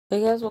Hey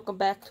guys, welcome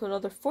back to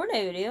another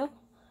Fortnite video.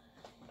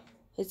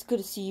 It's good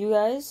to see you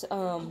guys.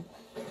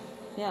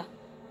 Yeah.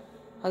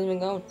 How's it been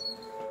going?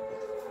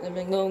 It's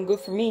been going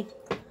good for me.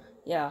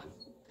 Yeah.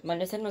 My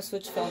Nintendo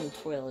Switch fell in the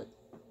toilet.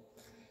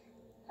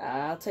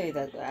 I'll tell you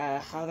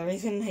that, how the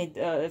reason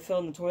it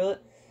fell in the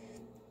toilet.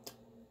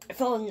 It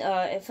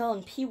fell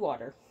in pee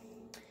water.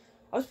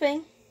 I was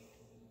playing.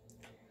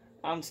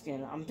 I'm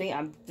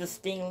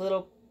just being a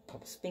little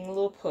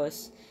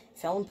puss.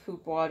 Fell in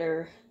poop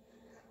water.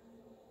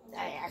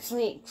 I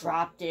actually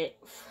dropped it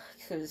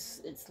because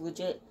it's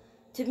legit.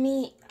 To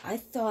me, I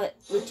thought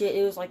legit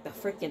it was like the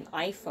freaking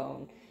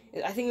iPhone.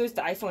 I think it was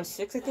the iPhone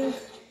 6, I think.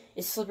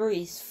 It's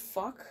slippery as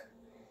fuck.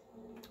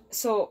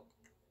 So,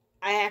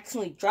 I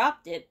accidentally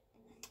dropped it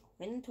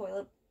in the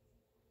toilet.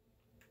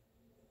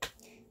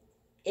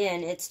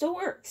 And it still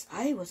works.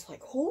 I was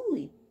like,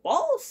 holy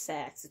ball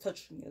sacks. The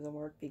touchscreen doesn't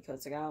work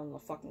because I got on the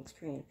fucking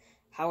screen.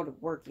 How would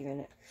it work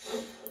even?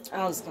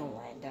 I was gonna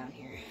lie down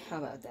here. How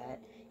about that?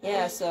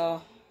 Yeah,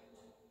 so...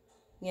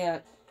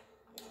 yeah,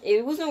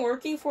 it wasn't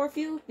working for a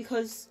few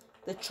because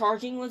the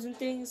charging wasn't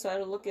thing, so I had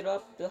to look it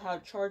up how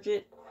to charge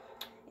it.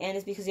 And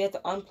it's because you have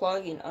to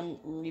unplug and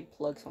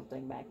replug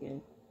something back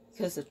in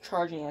because the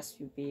charging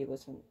SUB thing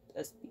wasn't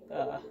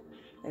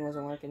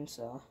working.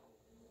 So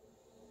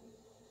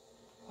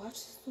watch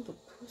this little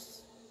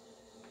puss.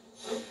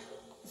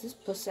 Is this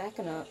puss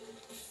acting up?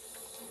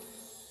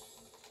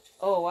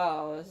 Oh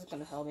wow, this is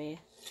gonna help me.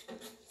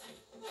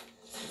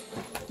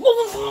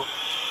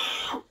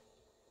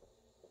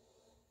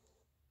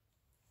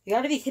 You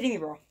gotta be kidding me,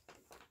 bro.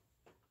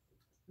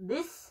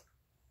 This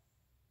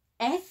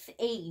this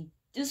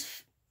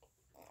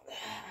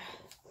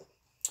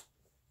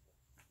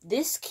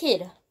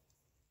kid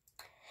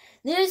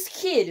is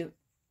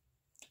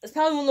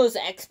probably one of those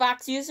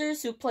Xbox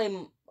users who play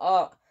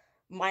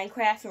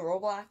Minecraft and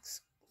Roblox.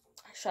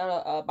 Shout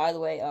out, by the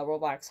way,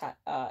 Roblox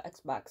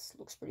Xbox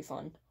looks pretty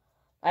fun.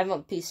 I have it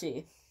on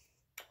PC.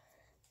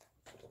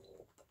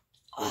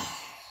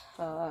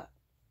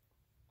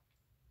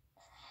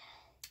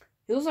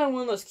 Those are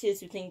one of those kids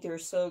who think they're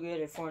so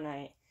good at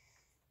Fortnite.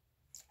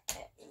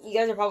 You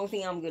guys are probably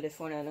thinking I'm good at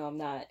Fortnite. No, I'm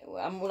not.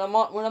 When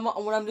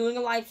I'm doing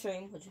a live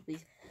stream, which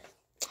please,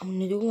 I'm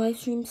gonna do a live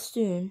stream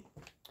soon.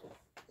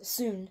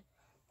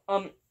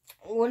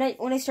 When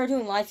I start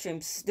doing live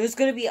streams, there's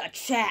gonna be a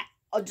chat,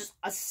 just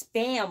a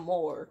spam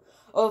more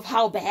of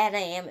how bad I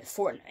am at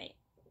Fortnite.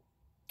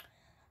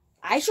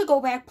 I should go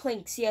back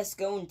playing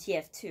CS:GO and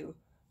TF2.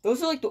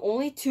 Those are like the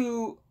only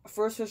two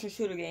first-person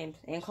shooter games,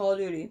 and Call of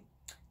Duty,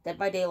 Dead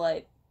by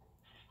Daylight.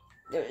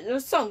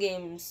 There's some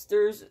games.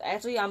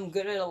 I'm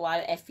good at a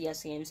lot of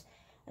FPS games,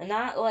 and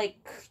not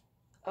like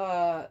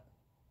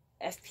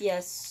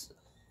FPS,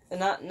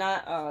 not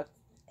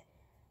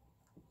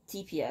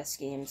TPS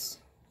games.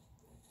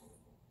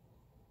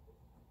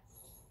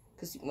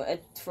 Because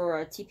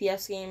for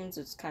TPS games,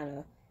 it's kind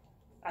of,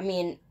 I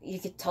mean,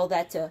 you could tell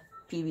that to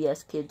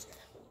PBS kids.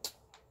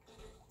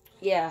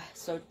 Yeah,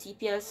 so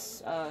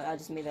TPS, I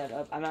just made that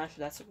up. I'm not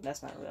sure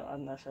that's not real.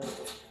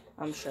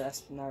 I'm sure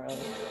that's not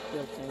really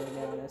real thing, to be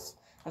honest.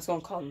 I was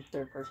gonna call them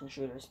third-person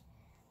shooters.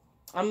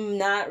 I'm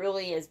not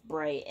really as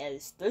bright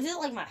as... This is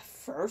like my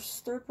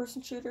first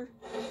third-person shooter.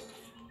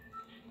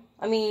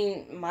 I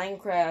mean,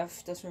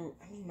 Minecraft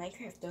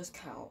does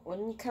count.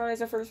 Wouldn't it count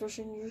as a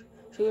first-person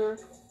shooter?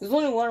 There's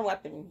only one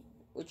weapon,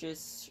 which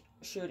is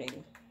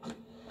shooting.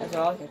 That's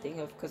all I can think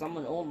of, because I'm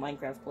an old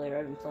Minecraft player.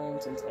 I've been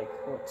playing since like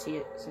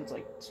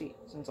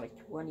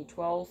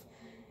 2012.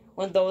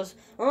 When those...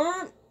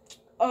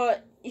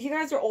 if you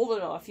guys are old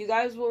enough, you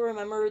guys will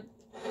remember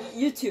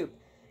YouTube.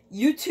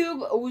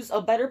 YouTube was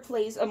a better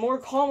place, a more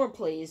calmer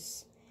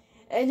place.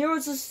 And there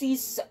was just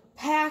these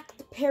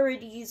packed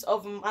parodies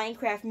of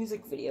Minecraft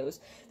music videos.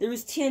 There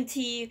was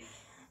TNT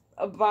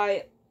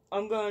by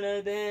I'm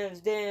gonna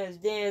dance, dance,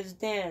 dance,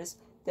 dance.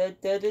 Da,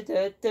 da, da,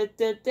 da, da,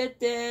 da, da,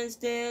 dance,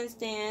 dance,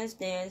 dance,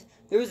 dance.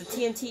 There was a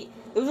TNT.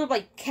 Those were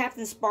like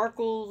Captain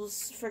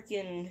Sparkles,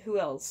 freaking who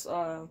else?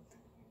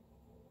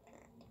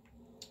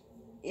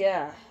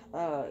 Yeah,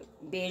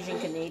 Beijing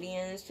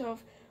Canadian and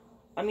stuff.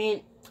 I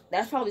mean,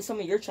 that's probably some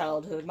of your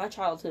childhood. My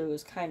childhood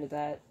was kind of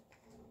that.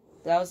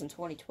 That was in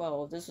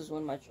 2012. This was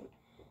when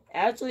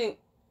actually,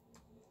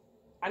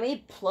 I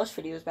made plush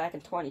videos back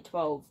in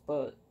 2012,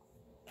 but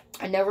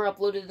I never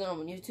uploaded them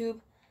on YouTube.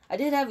 I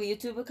did have a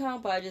YouTube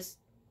account, but I just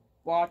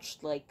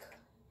watched, like,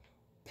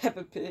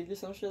 Peppa Pig or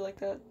some shit like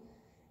that.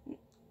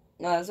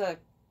 No, it's like,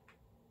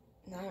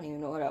 I don't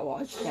even know what I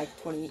watched back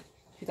in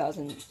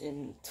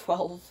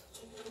 2012.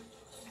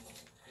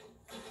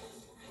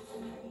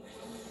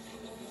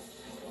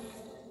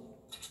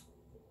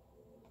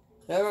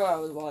 Whatever I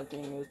was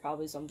watching, it was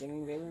probably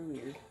something very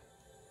weird.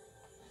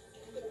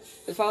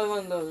 It's probably one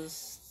of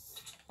those,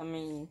 I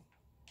mean,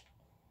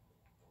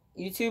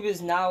 YouTube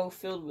is now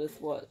filled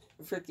with what?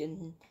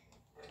 Freaking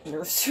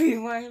nursery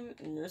rhymes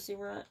or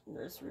something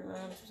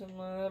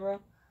like that, bro.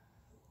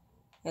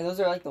 Yeah, those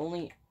are like the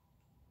only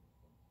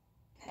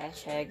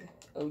hashtag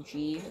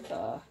OG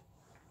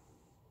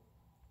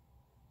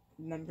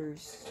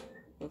members.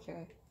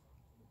 Okay.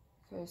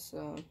 Because,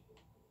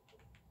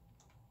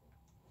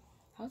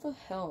 how the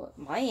hell?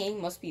 My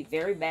aim must be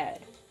very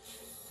bad.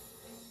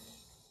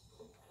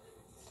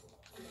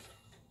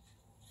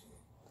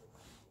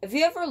 Have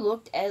you ever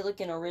looked at,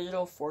 like, an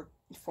original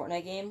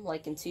Fortnite game,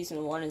 like in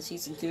Season 1 and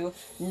Season 2?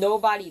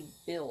 Nobody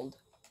build.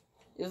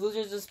 It was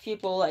just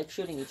people, like,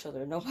 shooting each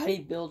other. Nobody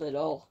build at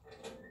all.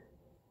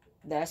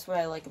 That's what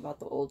I like about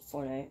the old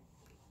Fortnite.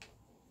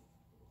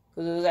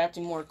 Because it was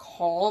acting more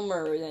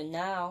calmer than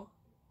now.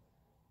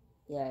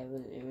 Yeah,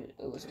 it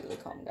was really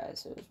calm,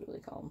 guys. It was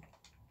really calm.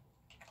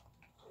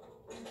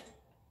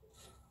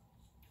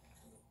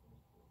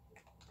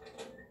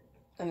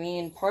 I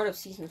mean, part of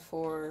Season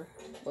 4,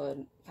 but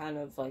kind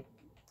of, like,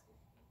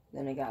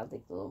 then it got,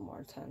 like, a little more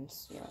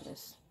intense, to be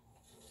honest.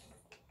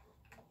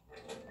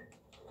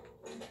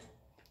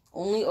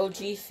 Only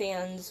OG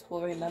fans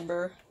will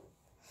remember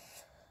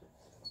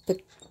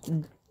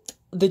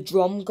the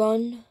drum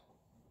gun.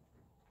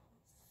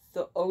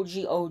 The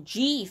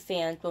OG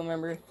fans will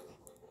remember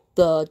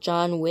the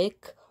John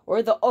Wick.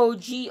 Or the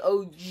OG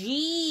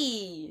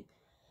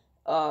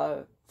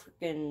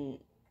freaking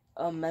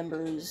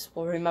members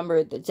will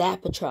remember the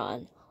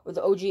Zapatron. Or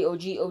the OG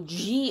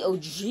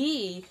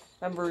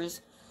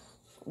members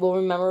will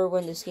remember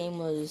when this game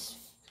was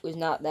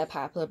not that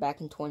popular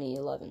back in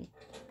 2011.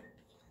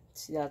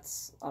 See,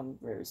 I'm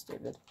very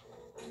stupid.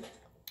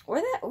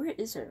 Where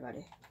is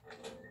everybody?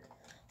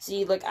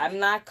 See, like, I'm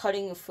not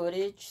cutting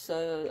footage,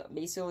 so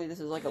basically this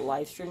is like a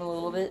live stream a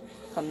little bit.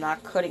 I'm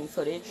not cutting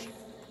footage,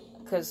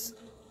 because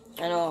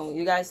I know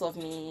you guys love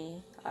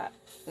me. I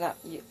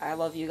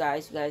love you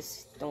guys. You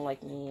guys don't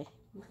like me.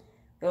 We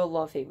have a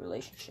love-hate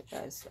relationship,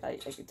 guys. I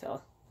can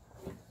tell.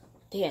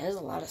 Damn, there's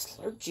a lot of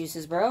slurp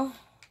juices, bro.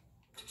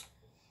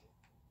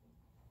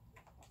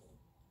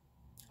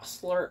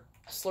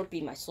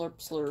 Slurpee, my slurp,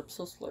 so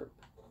slurp.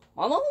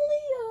 I'm the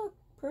only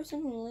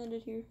person who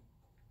landed here.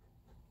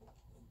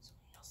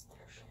 Somebody else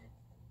there, shit.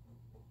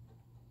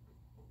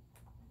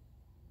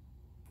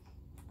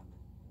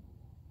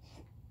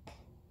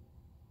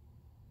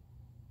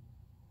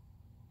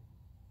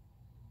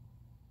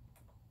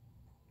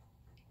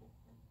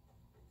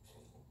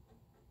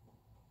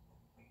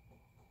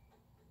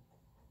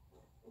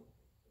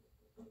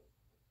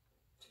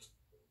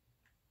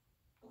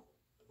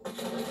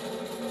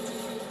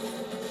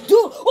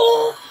 Dude!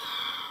 Oh!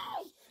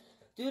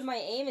 Dude, my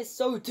aim is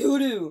so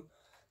doo-doo.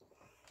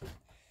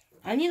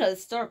 I need to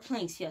start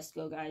playing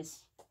CSGO,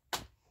 guys.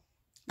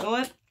 You know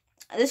what?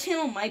 This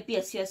channel might be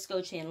a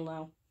CSGO channel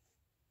now.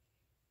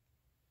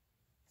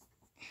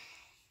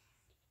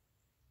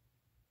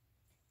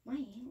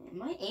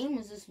 My aim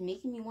is just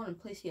making me want to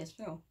play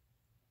CSGO.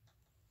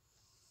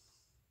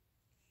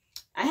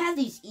 I have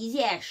these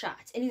easy-ass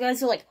shots, and you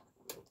guys are like,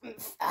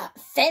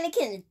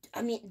 Fennekin,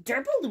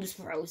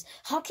 Derpaloose Rose,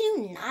 how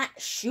can you not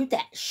shoot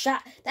that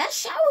shot? That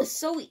shot was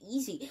so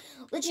easy.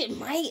 Legit,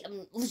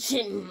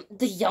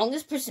 the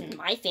youngest person in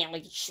my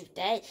family could shoot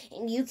that,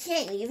 and you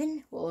can't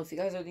even. Well, if you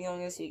guys are the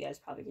youngest, you guys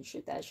probably could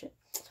shoot that shit.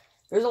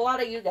 There's a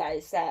lot of you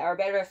guys that are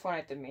better at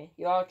Fortnite than me.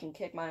 You all can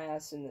kick my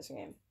ass in this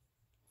game.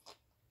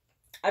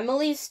 I'm at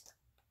least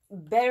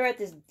better at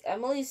this.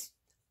 I'm at least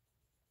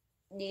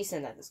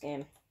decent at this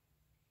game.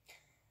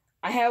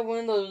 I have one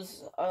of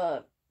those,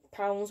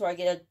 problems where I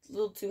get a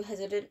little too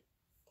hesitant.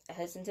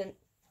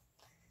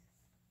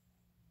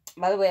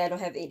 By the way, I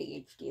don't have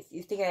ADHD. If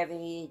you think I have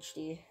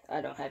ADHD, I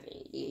don't have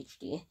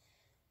ADHD.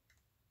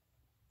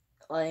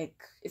 Like,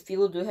 if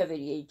people do have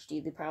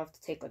ADHD, they probably have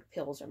to take, like,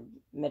 pills or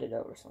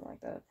Metidote or something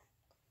like that.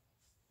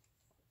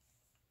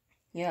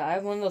 Yeah, I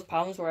have one of those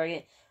problems where I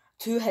get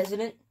too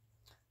hesitant.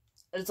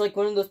 It's like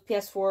one of those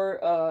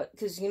PS4,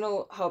 because you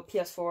know how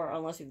PS4,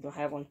 unless you don't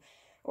have one,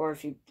 or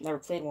if you've never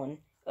played one,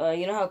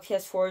 you know how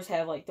PS4s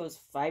have, like, those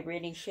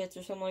vibrating shits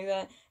or something like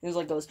that? There's,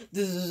 like, those,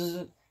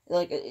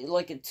 like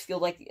it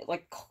feels like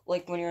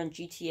when you're in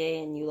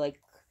GTA and you,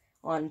 like,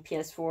 on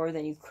PS4,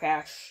 then you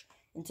crash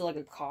into, like,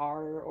 a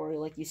car, or,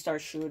 like, you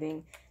start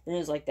shooting, then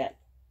there's, like, that,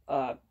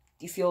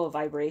 you feel a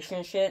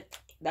vibration shit.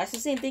 That's the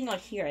same thing on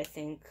here, I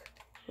think.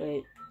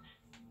 Wait,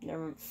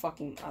 never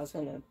fucking, I was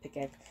gonna pick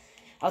it.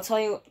 I'll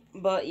tell you,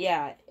 but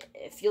yeah,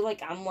 I feel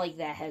like I'm like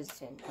that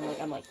hesitant.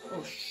 I'm like,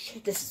 oh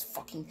shit, this is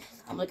fucking,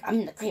 I'm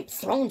in the Game of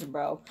Thrones,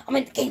 bro. I'm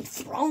in the Game of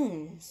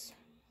Thrones.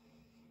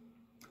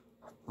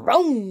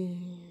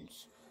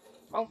 Thrones.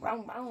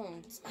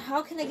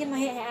 How can I get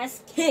my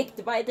ass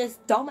kicked by this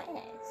dumbass?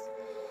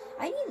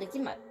 I need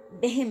to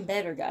get him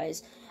better,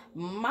 guys.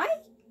 My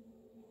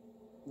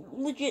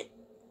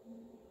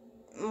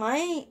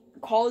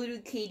Call of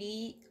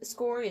Duty KD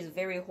score is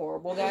very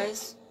horrible,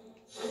 guys.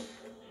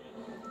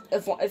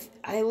 If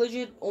I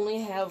legit only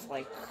have,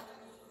 like,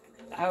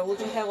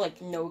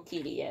 no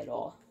KD at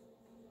all.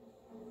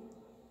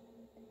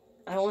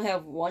 I only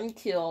have one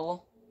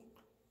kill.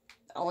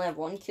 I only have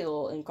one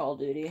kill in Call of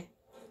Duty.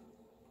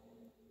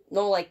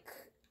 No, like,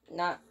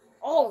 not,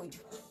 oh,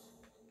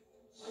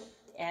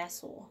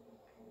 asshole.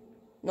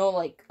 No,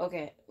 like,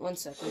 okay, 1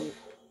 second.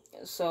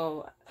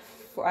 So,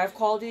 I have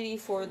Call of Duty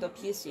for the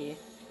PC.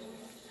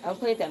 I don't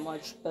play it that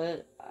much,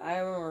 but I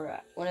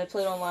remember when I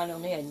played online, I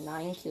only had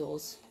 9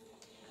 kills.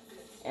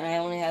 And I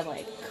only had,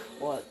 like,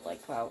 what,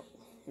 like about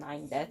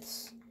 9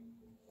 deaths.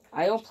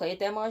 I don't play it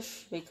that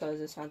much because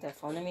it's not that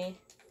fun to me.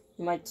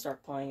 You might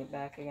start playing it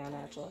back again,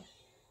 actually.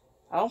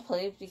 I don't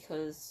play it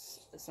because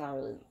it's not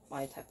really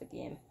my type of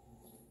game.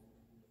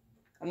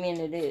 I mean,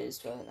 it is,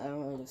 but I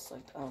don't really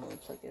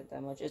play it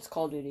that much. It's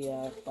Call of Duty,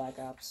 Black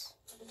Ops.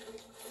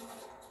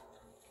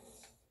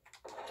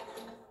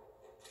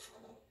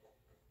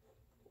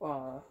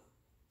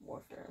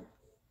 Warfare.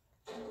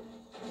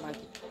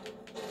 Mikey.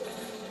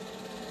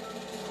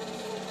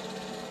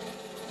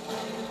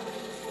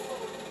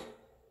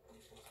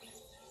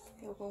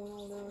 What's going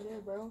on down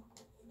there, bro?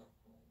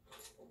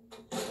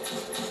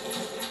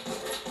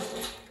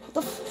 What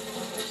the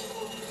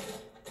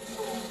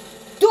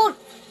Dude!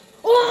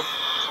 Oh!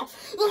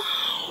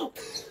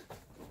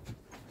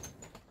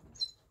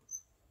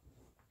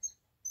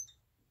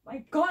 My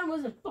gun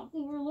wasn't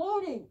fucking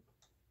reloading!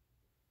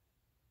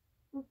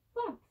 For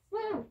fuck's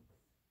sake!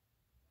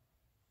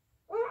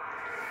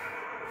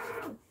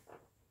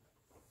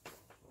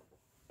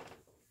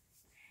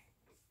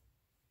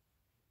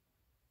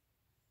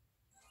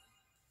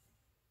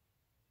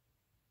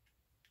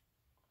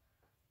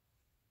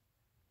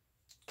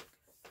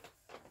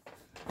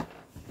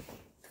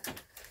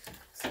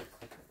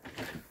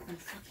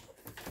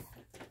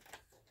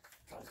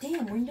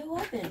 Damn, window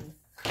open.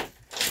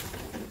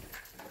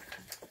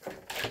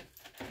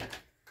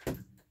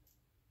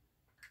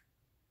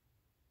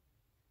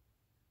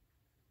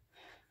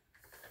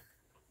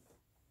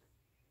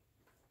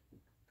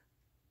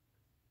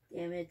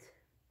 Damn it.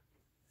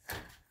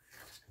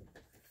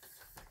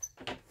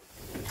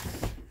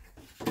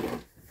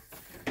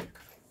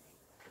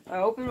 I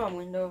opened my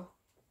window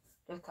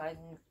just so I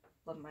didn't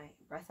let my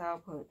breath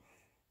out, but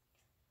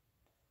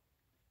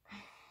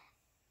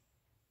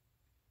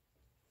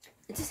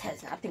it just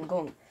has not been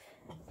going.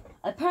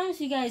 I promise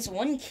you guys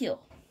 1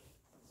 kill.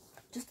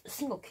 Just a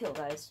single kill,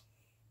 guys.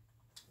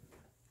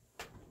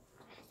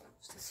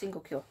 Just a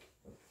single kill.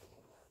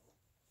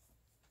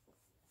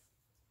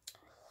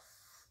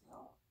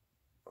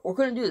 We're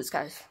gonna do this,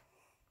 guys.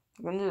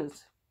 We're gonna do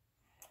this.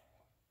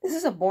 This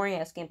is a boring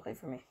ass gameplay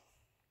for me.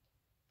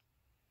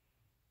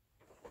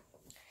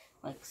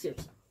 Like,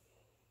 seriously.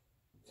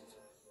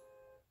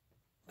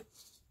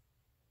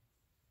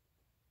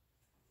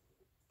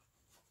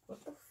 What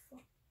the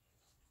fuck?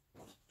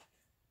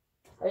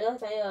 I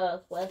liked my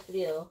last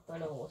video. I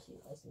know we'll see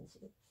you guys in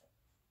see.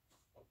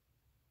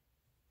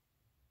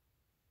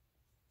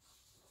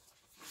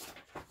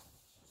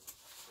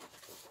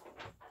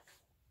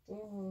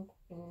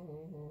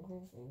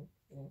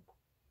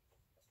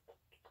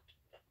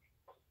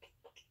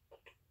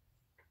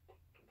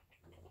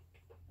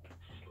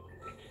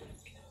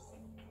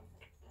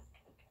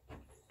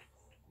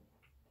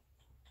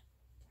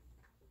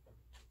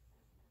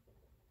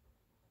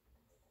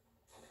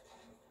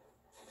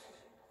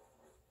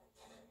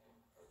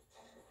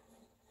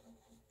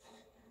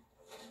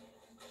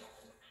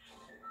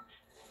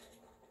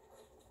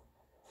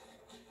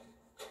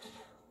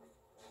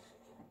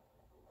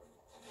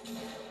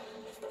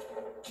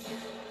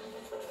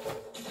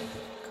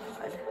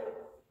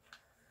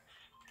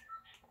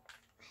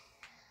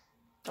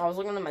 I was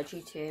looking at my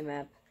GTA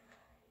map.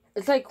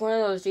 It's like one of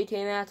those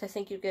GTA maps I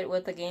think you get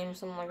with the game,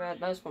 something like that.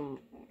 That's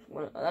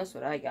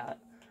what I got.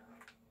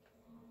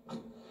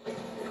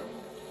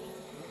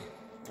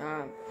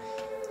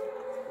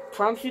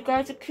 Promise you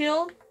guys a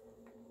kill.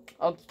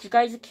 I'll get you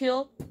guys a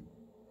kill.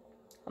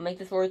 I'll make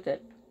this worth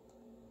it.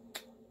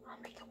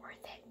 I'll make it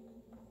worth it.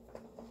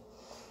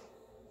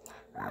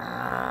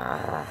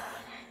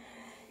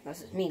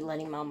 This is me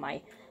letting out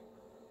my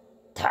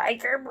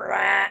tiger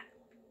brat.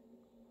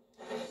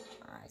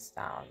 I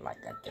sound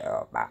like a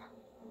tuba.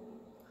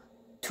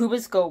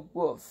 Tubas go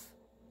woof.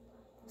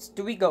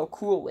 Stewie go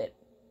Cool Whip.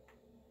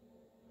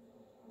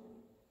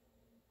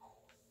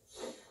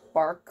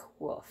 Bark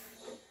woof.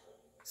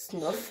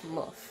 Snuff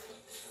muff.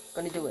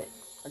 Gonna do it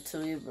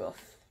until you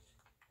rough.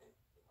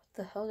 What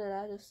the hell did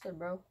I just say,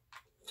 bro?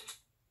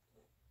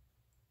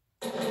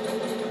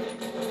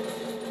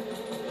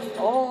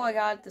 Oh, I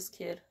got this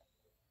kid.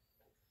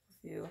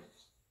 You.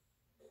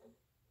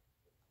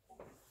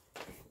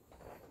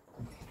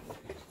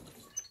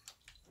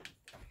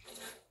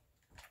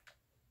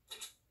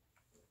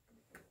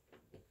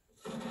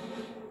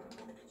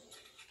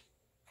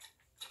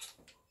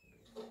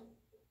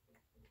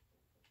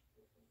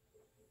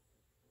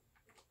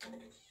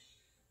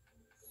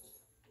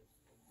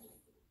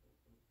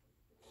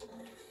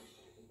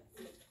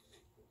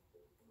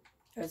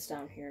 It's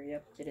down here.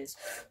 Yep, it is.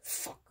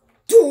 Fuck.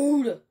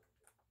 Dude!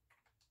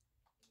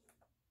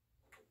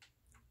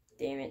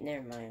 Damn it,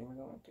 never mind. We're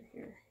going through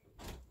here.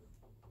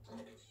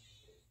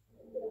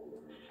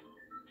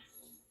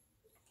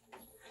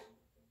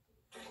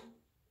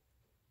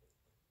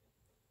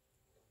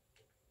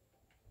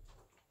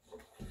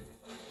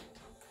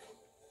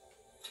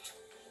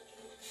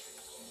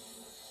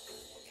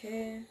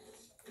 Okay.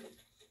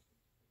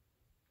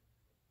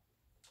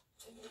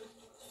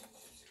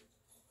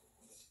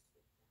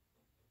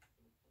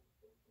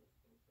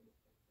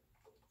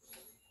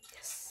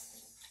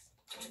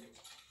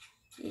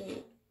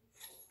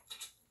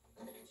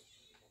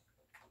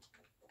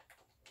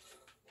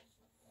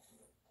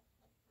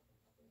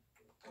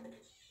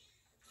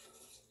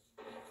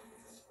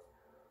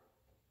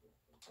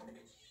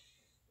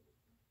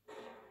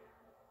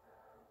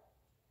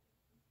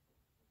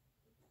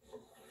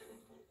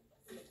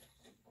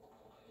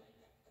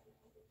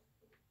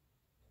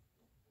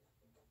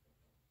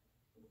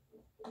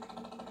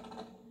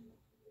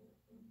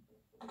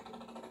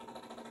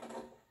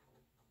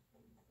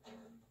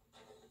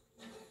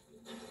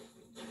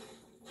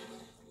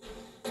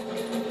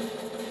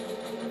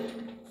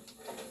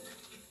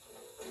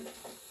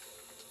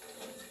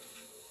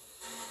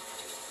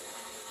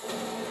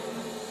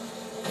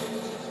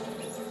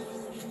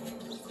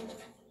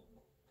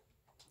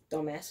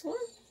 Dumbass one?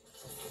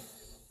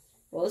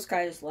 Well, this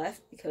guy just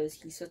left because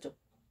he's such a...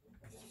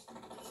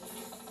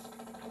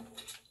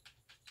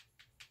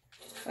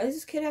 Why does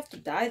this kid have to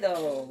die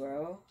though,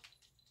 bro?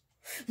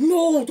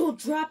 No, don't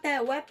drop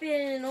that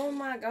weapon! Oh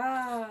my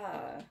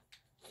god!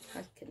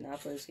 I could not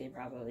play this game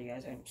properly,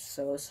 guys. I'm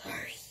so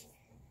sorry.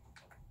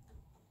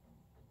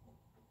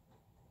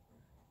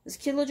 This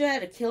kid legit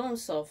had to kill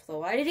himself, though.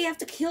 Why did he have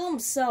to kill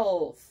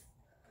himself?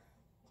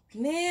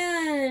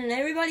 Man,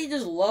 everybody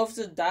just loves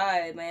to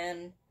die,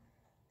 man.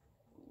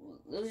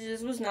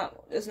 This was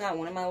not. It's not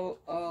one of my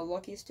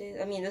luckiest days.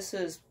 I mean, this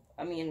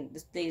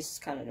day is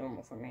kind of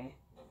normal for me.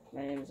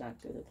 My name is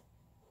not good.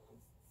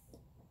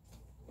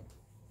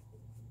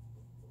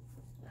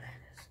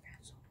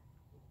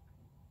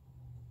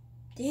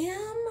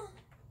 Damn!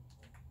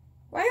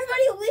 Why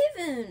everybody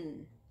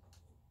leaving?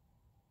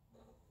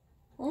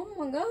 Oh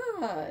my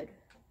god!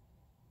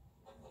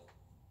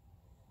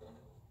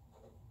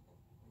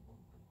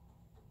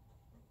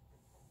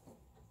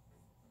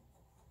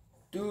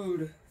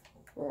 Dude,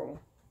 bro,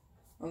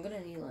 I'm gonna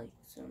need like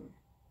some.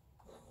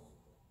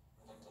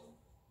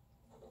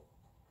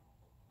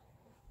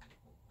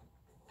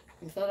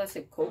 I thought that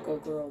said Coco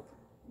Girl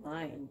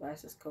 9, but that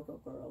says Coco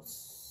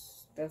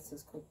Girls. That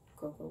says Coco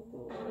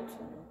Girl.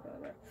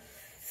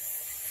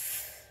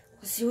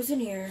 Let's see what's in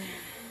here.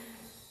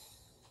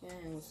 Yeah,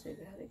 we'll say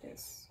that, I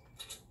guess.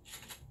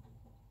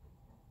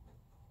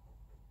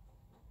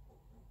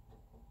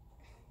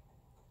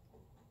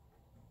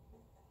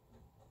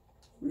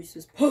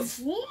 Reese's Puffs.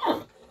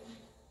 Fuck.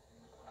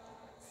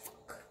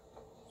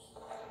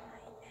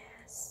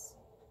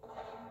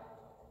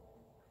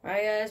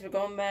 Alright guys, we're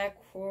going back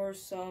for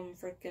some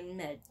freaking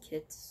med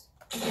kits.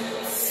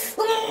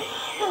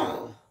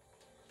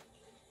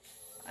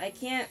 I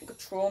can't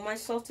control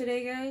myself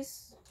today,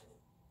 guys.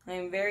 I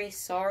am very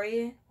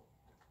sorry.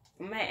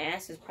 My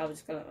ass is probably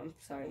just gonna... I'm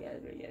sorry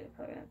guys, but yeah, I'm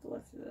probably gonna have to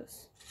live through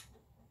this.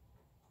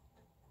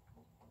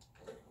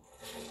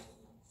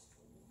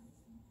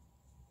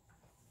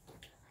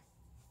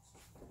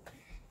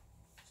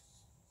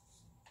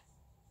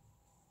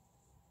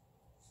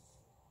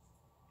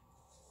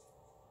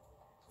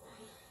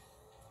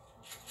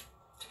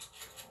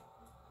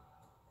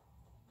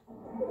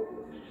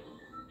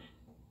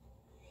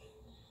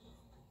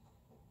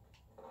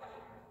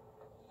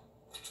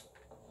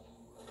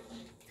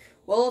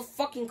 Well, of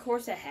fucking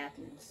course it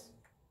happens.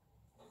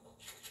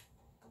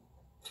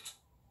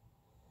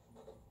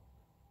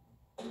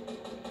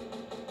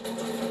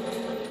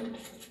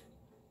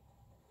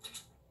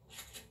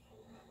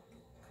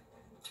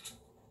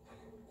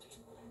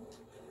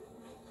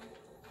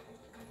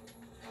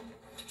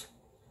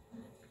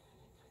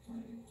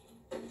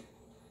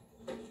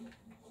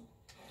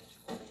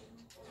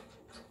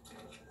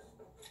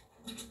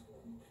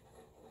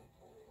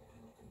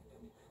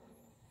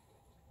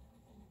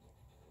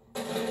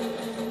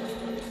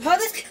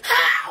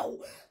 How?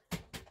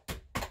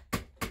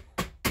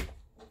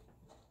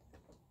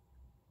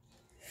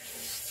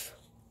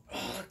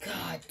 Oh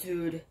god,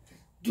 dude.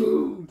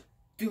 Dude,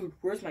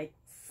 where's my...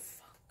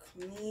 Fuck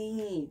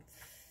me.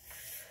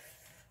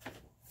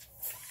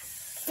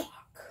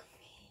 Fuck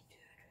me,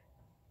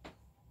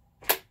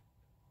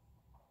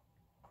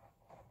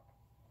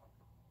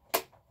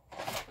 dude.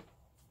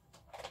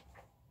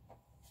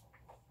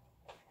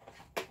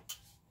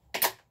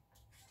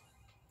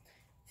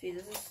 See,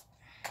 this is...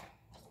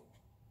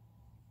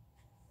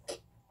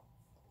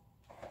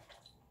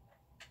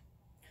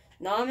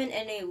 Now I'm in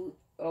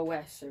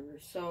NAOS server,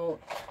 so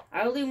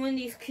I only when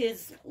these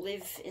kids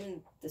live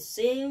in the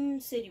same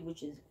city,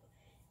 which is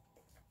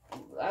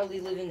I only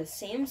live in the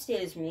same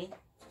state as me,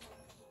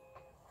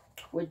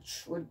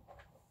 which would,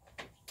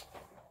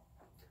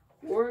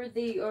 or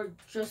they are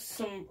just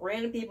some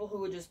random people who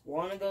would just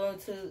want to go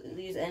to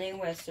these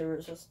NAOS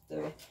servers just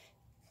to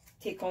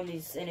take on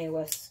these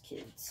NAOS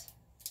kids.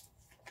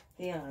 To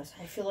be honest,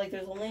 I feel like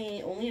there's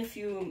only a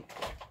few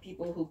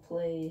people who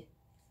play.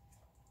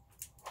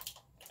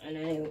 And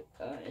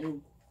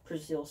in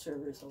Brazil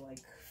servers are like,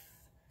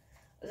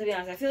 to be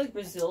honest, I feel like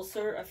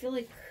I feel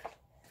like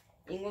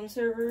England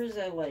servers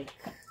are like,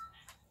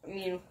 I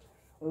mean,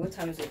 wait, what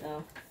time is it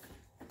now?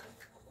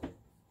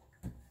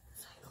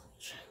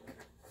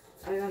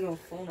 I got no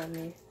phone on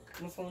me.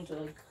 My phone's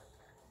like,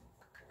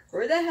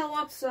 where the hell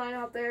up sign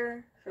out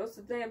there? Show us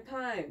the damn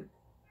time.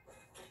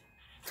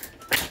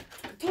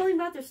 I'm telling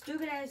about their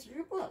stupid ass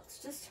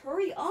yearbooks. Just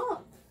hurry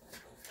up.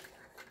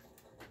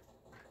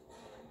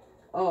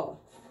 Oh.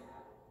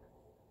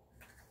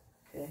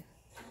 Okay.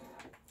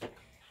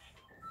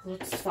 Well,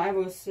 it's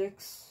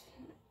 5:06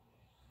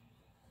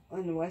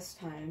 on the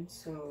West time,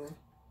 so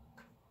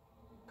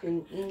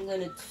in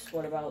England it's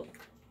what about?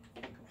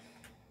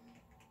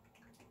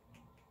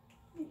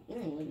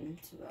 England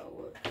about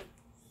what?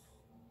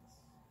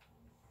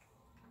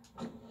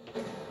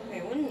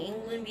 Okay, wouldn't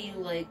England be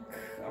like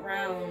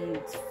around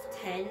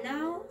 10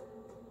 now?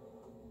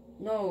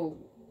 No.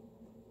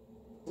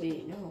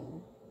 Wait,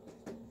 no.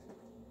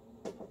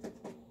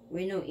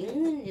 Wait, no,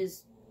 England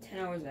is 10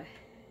 hours ahead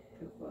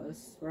of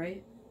us,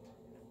 right?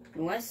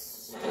 In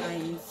West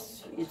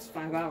times, it's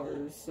 5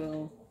 hours,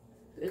 so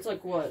it's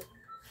like what?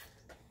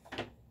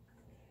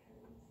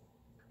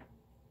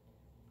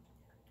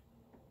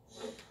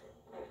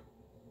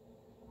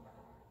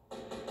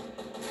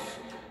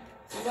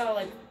 It's about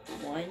like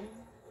 1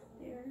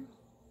 there.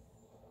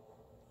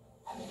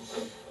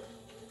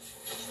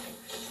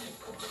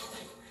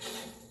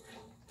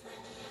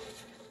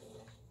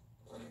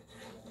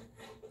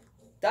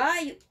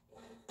 Die!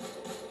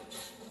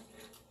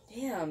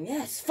 Damn,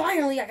 yes,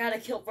 finally I got a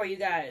kill for you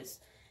guys.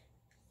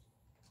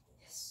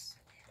 Yes.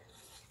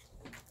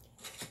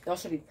 Y'all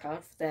should be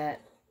proud for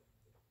that.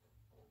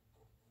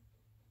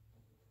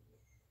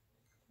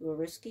 A little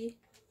risky?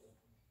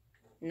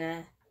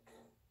 Nah.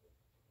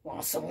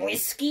 Want some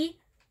whiskey?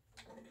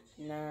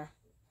 Nah.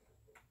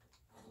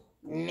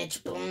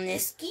 Mitch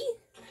Blumniski?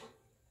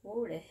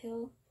 What the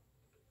hell?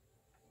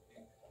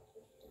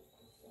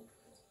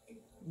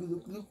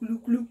 Gluk, gluk,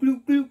 gluk, gluk,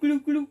 gluk, gluk,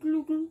 gluk, gluk,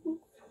 gluk, gluk.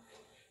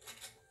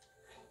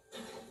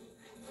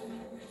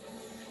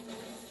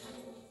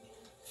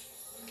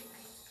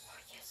 Oh,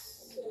 yes.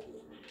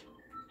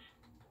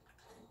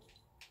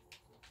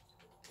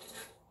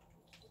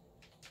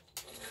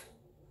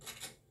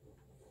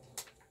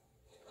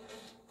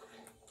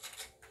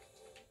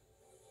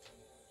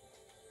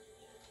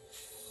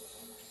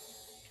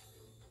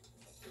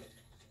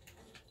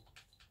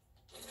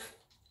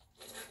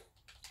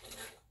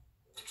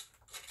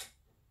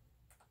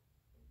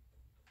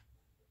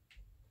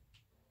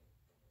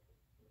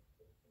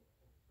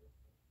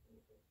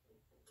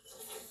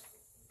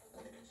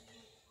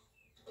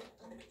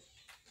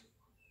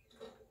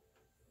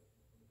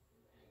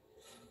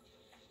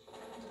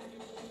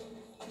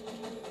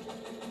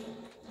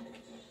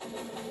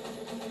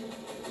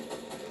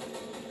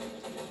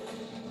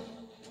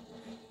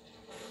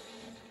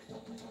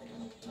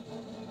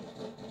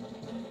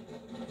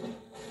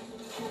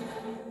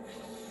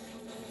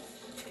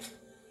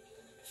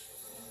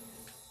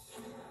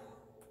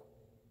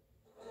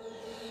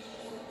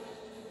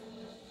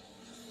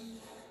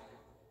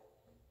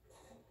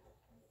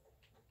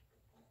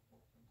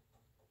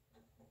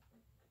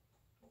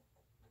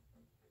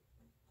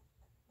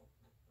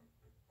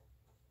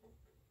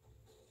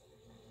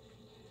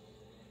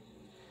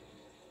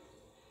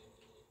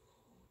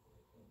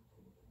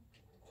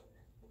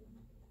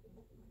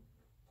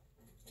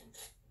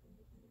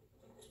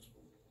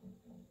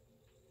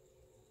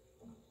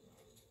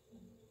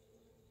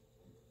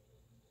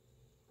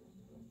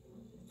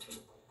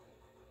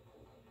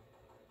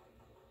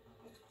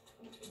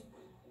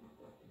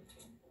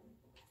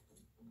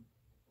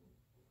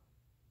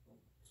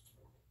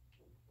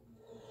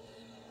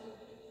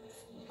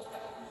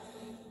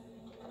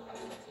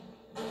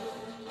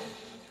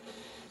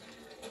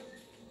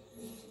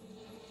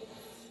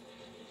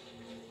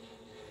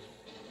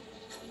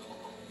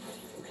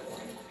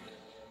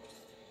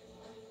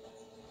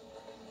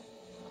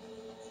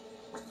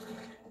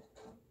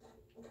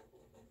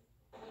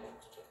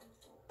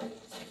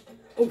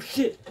 Oh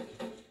shit!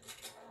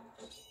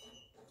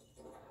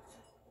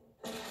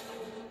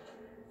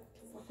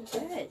 What the fuck was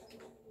that?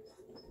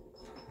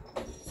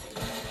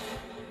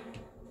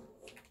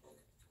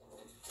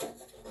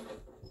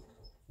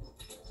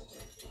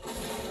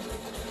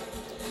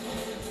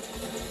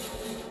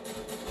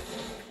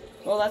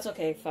 Well, that's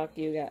okay. Fuck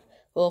you guys.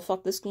 Well,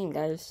 fuck this game,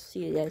 guys.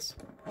 See you guys.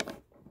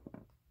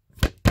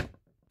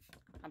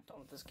 I'm done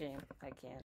with this game. I can't.